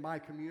in my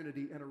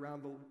community and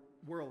around the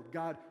world.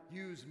 God,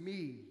 use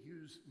me.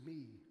 Use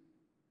me.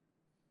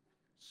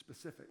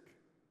 Specific.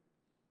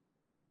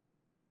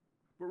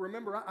 But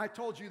remember, I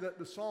told you that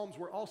the Psalms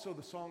were also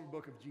the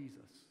songbook of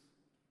Jesus.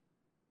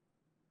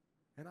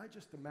 And I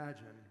just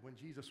imagine when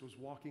Jesus was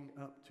walking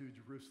up to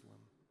Jerusalem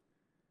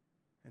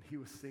and he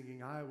was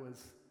singing, I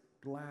was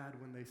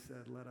glad when they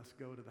said, let us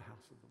go to the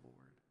house of the Lord.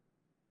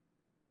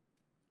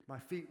 My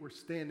feet were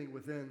standing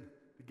within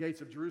the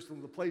gates of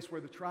Jerusalem, the place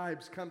where the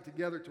tribes come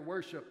together to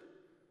worship.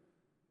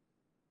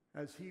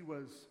 As he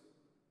was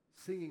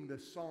singing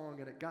this song,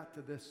 and it got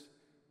to this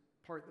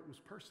part that was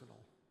personal.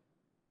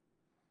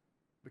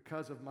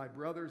 Because of my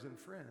brothers and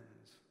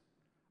friends,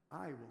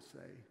 I will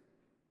say,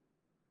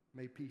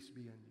 may peace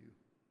be in you.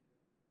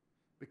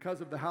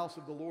 Because of the house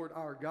of the Lord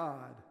our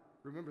God,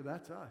 remember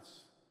that's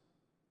us.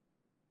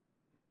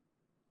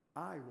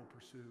 I will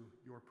pursue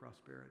your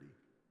prosperity.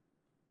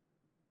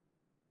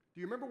 Do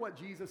you remember what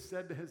Jesus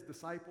said to his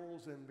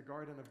disciples in the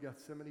Garden of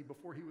Gethsemane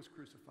before he was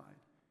crucified?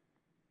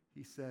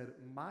 He said,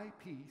 my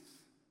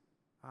peace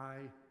I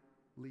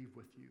leave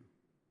with you.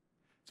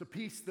 It's a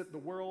peace that the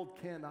world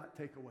cannot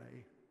take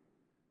away.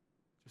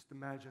 Just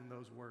imagine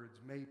those words,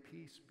 may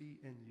peace be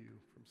in you,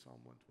 from Psalm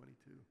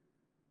 122.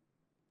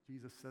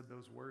 Jesus said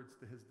those words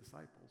to his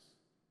disciples.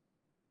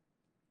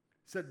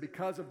 He said,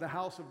 because of the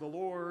house of the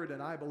Lord,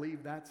 and I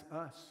believe that's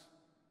us.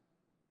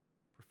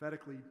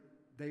 Prophetically,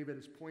 David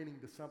is pointing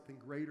to something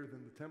greater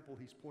than the temple.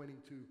 He's pointing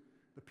to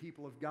the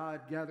people of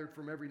God gathered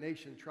from every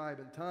nation, tribe,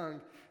 and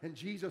tongue. And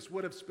Jesus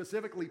would have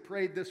specifically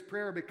prayed this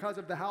prayer, because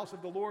of the house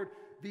of the Lord,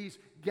 these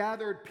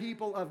gathered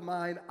people of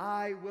mine,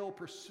 I will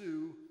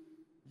pursue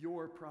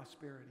your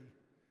prosperity.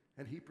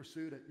 And he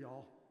pursued it,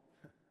 y'all,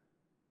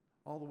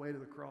 all the way to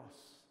the cross.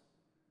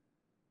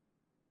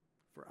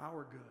 For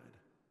our good,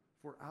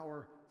 for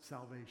our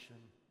salvation,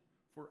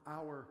 for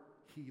our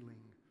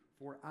healing,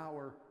 for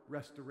our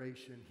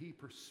restoration. He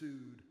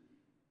pursued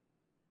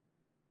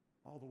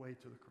all the way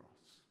to the cross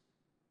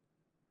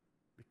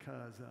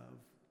because of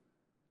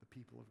the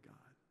people of God.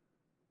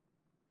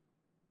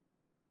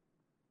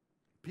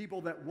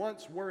 People that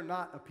once were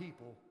not a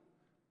people,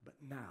 but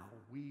now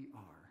we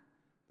are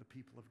the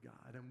people of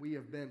God. And we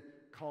have been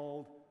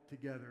called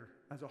together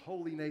as a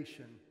holy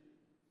nation,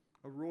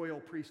 a royal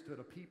priesthood,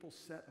 a people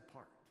set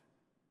apart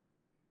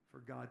for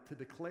God to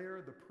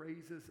declare the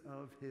praises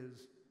of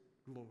his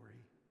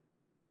glory,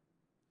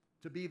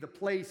 to be the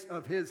place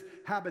of his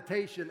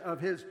habitation, of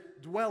his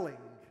dwelling,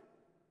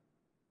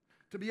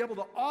 to be able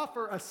to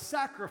offer a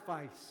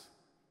sacrifice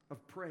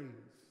of praise.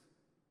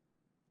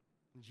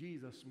 And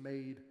Jesus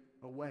made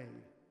a way.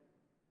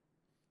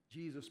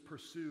 Jesus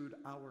pursued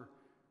our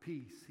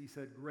peace. He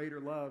said, greater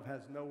love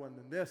has no one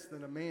than this,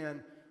 than a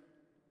man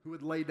who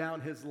would lay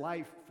down his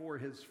life for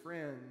his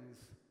friends.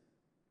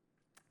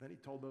 Then he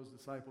told those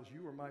disciples,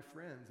 you are my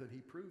friends, and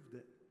he proved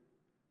it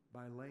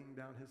by laying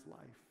down his life.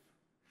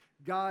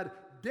 God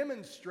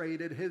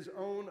demonstrated his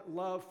own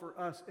love for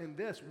us in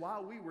this: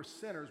 while we were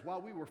sinners,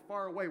 while we were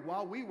far away,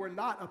 while we were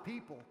not a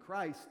people,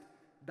 Christ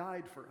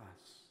died for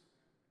us.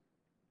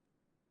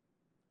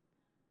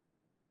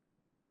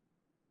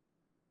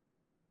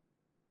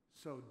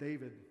 So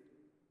David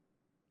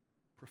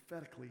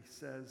prophetically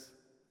says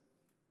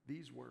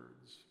these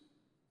words: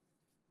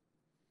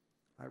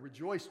 I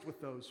rejoiced with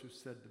those who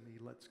said to me,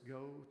 let's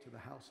go to the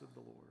house of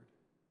the Lord.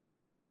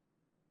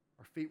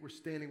 Our feet were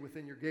standing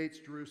within your gates,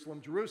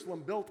 Jerusalem.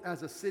 Jerusalem, built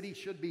as a city,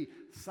 should be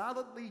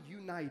solidly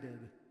united,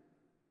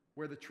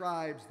 where the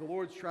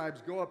Lord's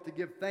tribes, go up to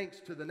give thanks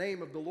to the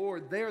name of the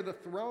Lord. There the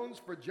thrones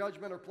for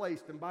judgment are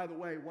placed. And by the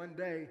way, one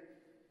day,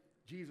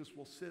 Jesus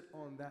will sit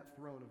on that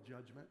throne of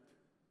judgment.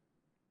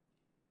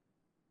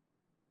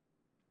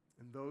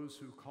 And those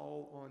who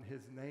call on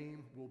his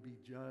name will be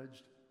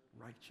judged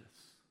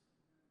righteous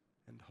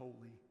and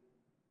holy.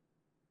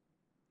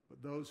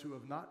 But those who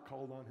have not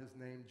called on his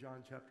name,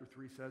 John chapter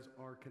 3 says,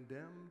 are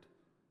condemned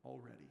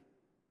already.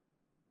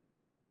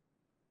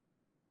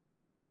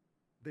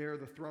 There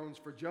the thrones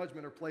for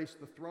judgment are placed,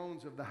 the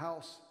thrones of the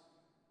house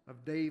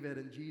of David,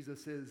 and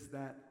Jesus is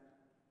that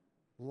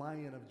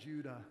Lion of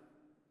Judah,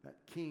 that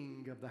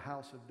King of the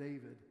house of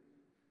David.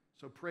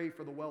 So pray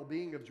for the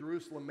well-being of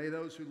Jerusalem. May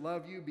those who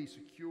love you be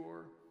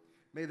secure.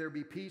 May there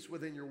be peace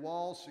within your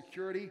walls,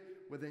 security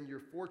within your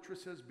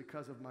fortresses.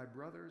 Because of my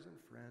brothers and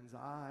friends,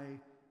 I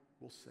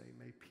will say,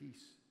 may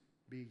peace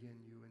be in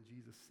you. And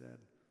Jesus said,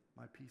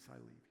 my peace I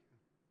leave you.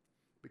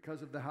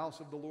 Because of the house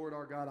of the Lord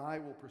our God, I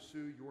will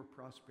pursue your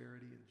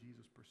prosperity. And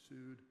Jesus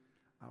pursued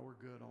our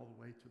good all the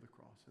way to the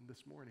cross. And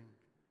this morning,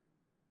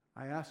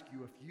 I ask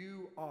you, if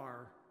you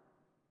are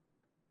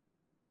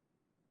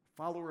a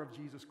follower of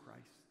Jesus Christ,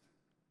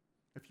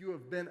 if you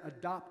have been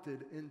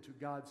adopted into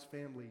God's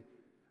family,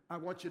 I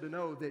want you to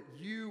know that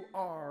you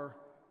are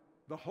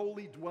the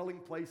holy dwelling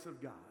place of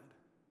God.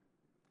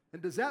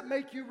 And does that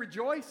make you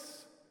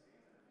rejoice?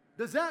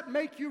 Does that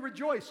make you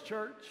rejoice,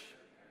 church?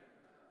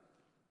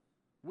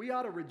 We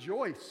ought to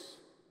rejoice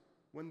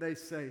when they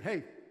say,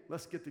 hey,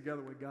 let's get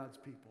together with God's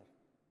people.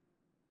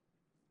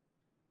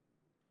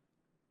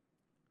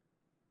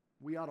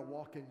 We ought to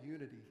walk in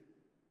unity.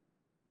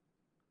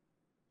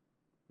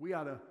 We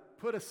ought to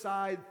put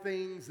aside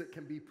things that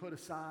can be put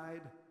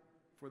aside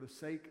for the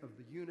sake of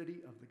the unity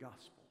of the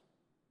gospel.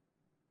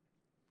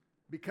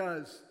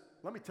 Because,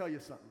 let me tell you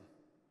something.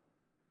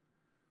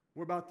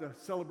 We're about to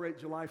celebrate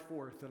July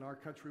 4th, and our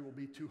country will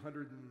be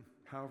 200 and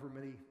however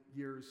many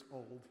years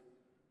old.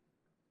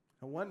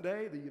 And one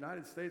day, the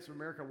United States of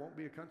America won't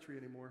be a country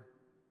anymore.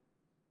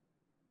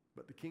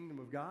 But the kingdom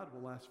of God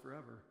will last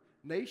forever.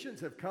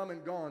 Nations have come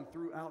and gone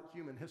throughout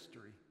human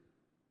history.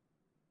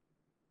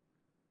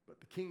 But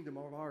the kingdom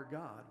of our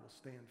God will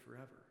stand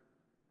forever.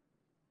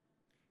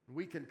 And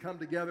we can come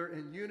together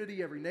in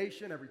unity, every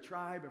nation, every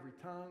tribe, every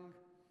tongue,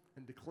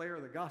 and declare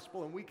the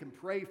gospel, and we can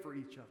pray for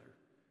each other.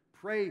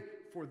 Pray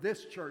for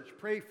this church.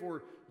 Pray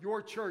for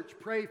your church.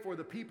 Pray for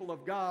the people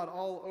of God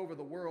all over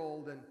the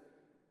world. And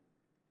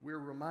we're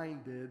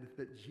reminded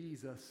that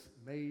Jesus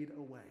made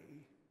a way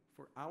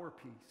for our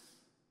peace.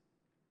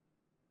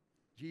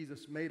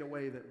 Jesus made a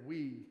way that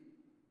we,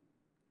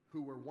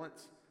 who were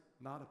once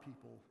not a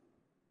people,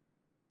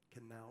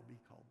 can now be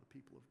called the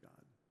people of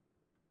God.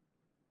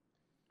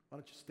 Why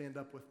don't you stand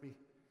up with me?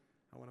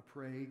 I want to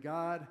pray.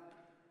 God,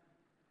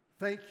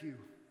 thank you.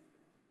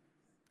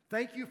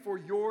 Thank you for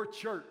your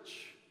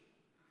church.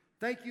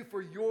 Thank you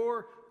for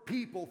your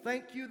people.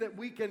 Thank you that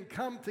we can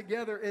come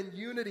together in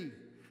unity,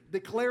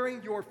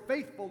 declaring your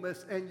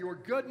faithfulness and your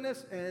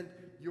goodness and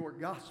your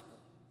gospel.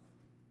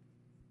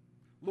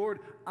 Lord,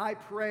 I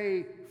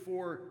pray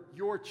for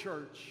your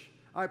church.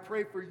 I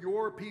pray for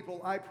your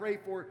people. I pray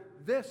for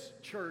this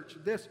church,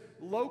 this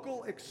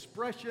local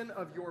expression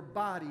of your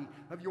body,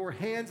 of your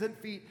hands and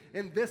feet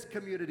in this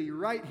community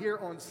right here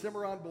on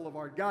Cimarron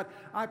Boulevard. God,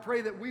 I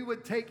pray that we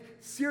would take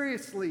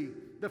seriously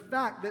the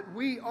fact that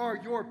we are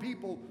your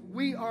people,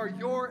 we are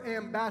your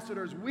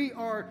ambassadors, we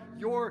are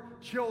your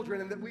children,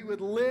 and that we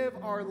would live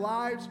our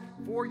lives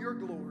for your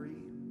glory,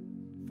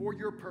 for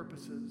your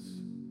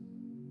purposes.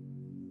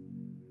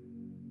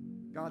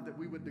 God, that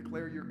we would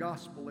declare your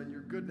gospel and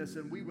your goodness,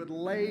 and we would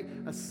lay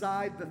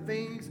aside the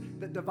things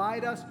that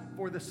divide us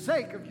for the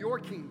sake of your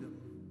kingdom.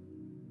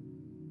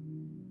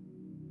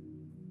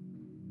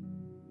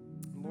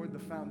 Lord, the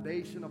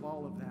foundation of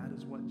all of that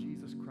is what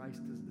Jesus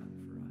Christ has done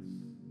for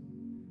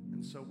us.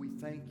 And so we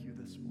thank you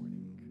this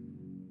morning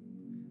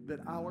that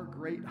our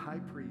great high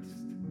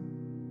priest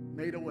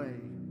made a way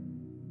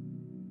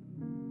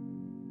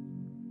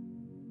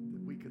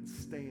that we could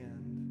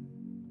stand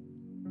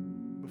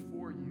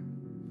before you.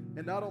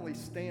 And not only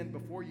stand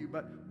before you,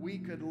 but we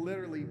could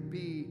literally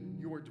be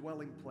your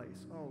dwelling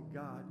place. Oh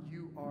God,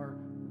 you are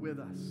with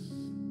us.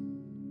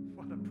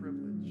 What a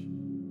privilege.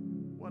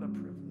 What a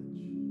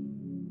privilege.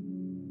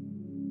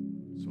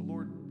 So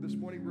Lord, this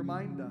morning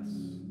remind us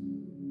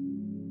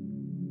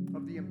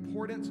of the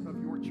importance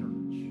of your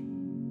church.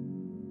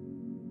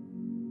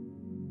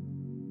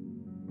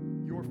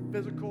 Your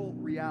physical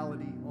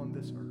reality on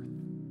this earth.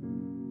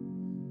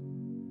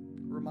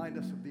 Remind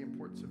us of the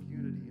importance of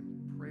unity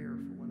and prayer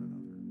for one another.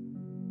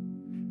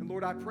 And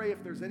Lord, I pray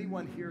if there's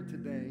anyone here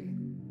today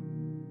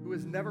who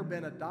has never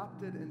been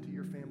adopted into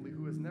your family,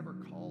 who has never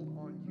called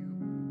on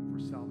you for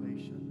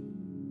salvation,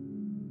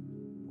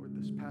 Lord,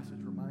 this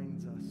passage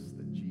reminds us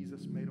that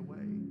Jesus made a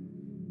way,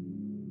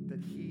 that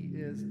he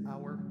is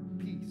our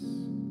peace.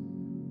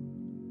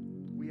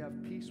 We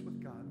have peace with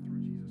God through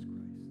Jesus Christ.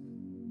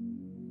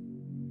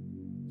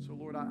 So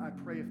Lord, Lord, I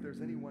pray if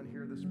there's anyone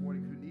here this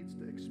morning who needs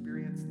to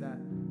experience that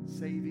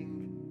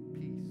saving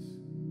peace,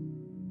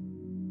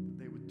 that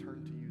they would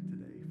turn to you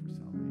today for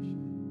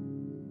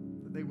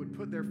salvation. That they would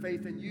put their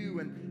faith in you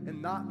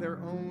and not their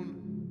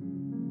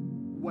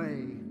own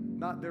way,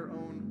 not their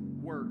own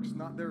works,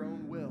 not their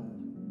own will.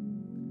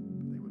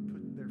 But they would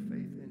put their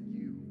faith in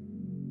you,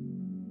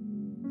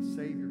 the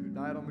Savior who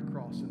died on the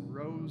cross and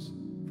rose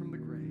from the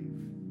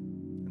grave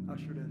and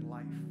ushered in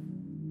life.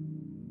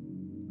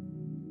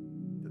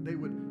 That they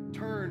would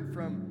turn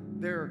from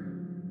their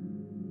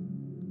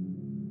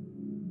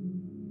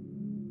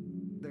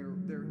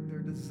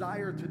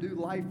desire to do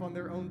life on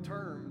their own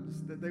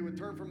terms, that they would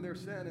turn from their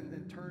sin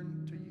and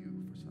turn to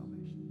you for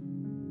salvation.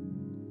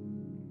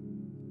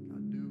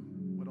 God, do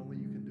what only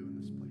you can do in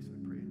this place. I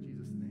pray in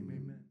Jesus' name,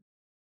 amen.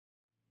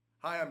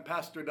 Hi, I'm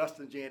Pastor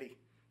Dustin Janney.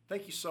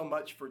 Thank you so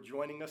much for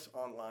joining us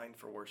online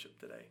for worship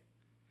today.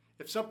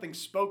 If something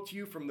spoke to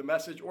you from the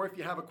message, or if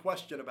you have a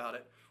question about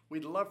it,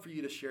 we'd love for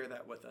you to share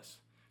that with us.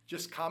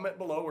 Just comment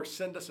below or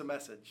send us a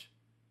message.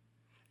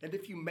 And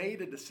if you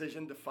made a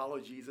decision to follow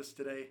Jesus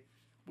today,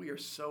 we are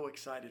so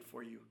excited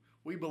for you.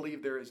 We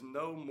believe there is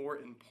no more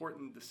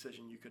important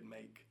decision you could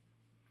make.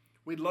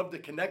 We'd love to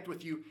connect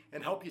with you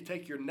and help you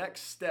take your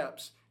next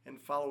steps in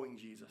following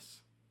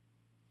Jesus.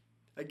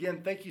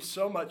 Again, thank you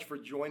so much for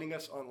joining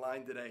us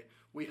online today.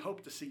 We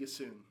hope to see you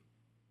soon.